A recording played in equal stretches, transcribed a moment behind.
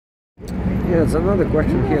Yeah, it's another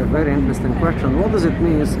question here, very interesting question. What does it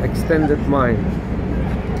mean, extended mind?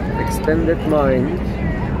 Extended mind.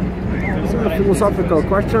 It's a philosophical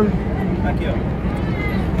question.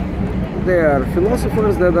 There are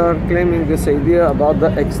philosophers that are claiming this idea about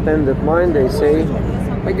the extended mind. They say,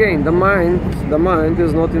 again, the mind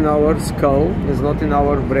is not in our skull, is not in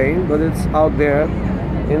our brain, but it's out there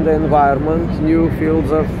in the environment. New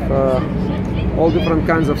fields of all different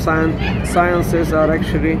kinds of sciences are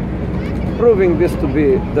actually proving this to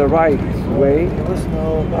be the right way.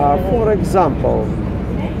 For example,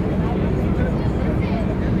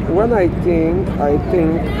 when I think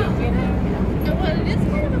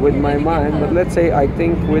with my mind, but let's say I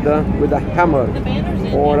think with a hammer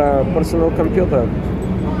or a personal computer.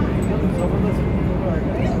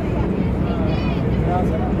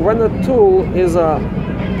 When a tool is a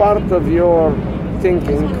part of your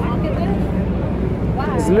thinking,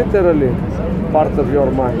 is literally part of your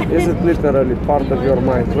mind. Is it literally part of your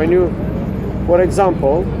mind? When you, for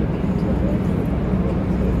example,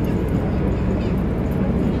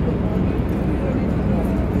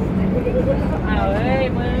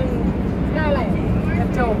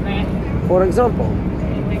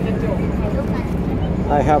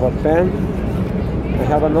 I have a pen, I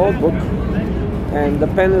have a notebook, and the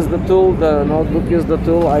pen is the tool, the notebook is the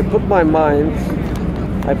tool. I put my mind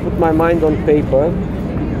on paper.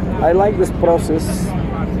 I like this process.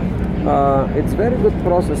 It's a very good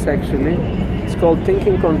process actually. It's called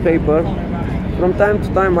thinking on paper. From time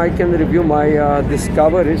to time I can review my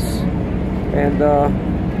discoveries, and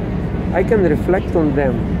I can reflect on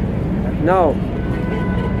them. Now,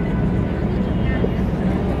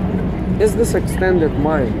 is this extended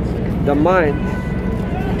mind? The mind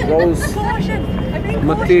goes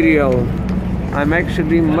material. I'm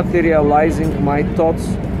actually materializing my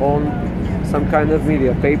thoughts on some kind of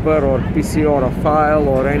media, paper or PC or a file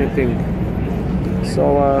or anything.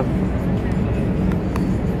 So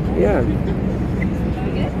yeah,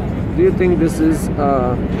 do you think this is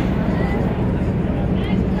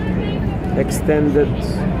extended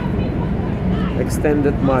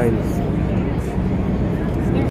mind?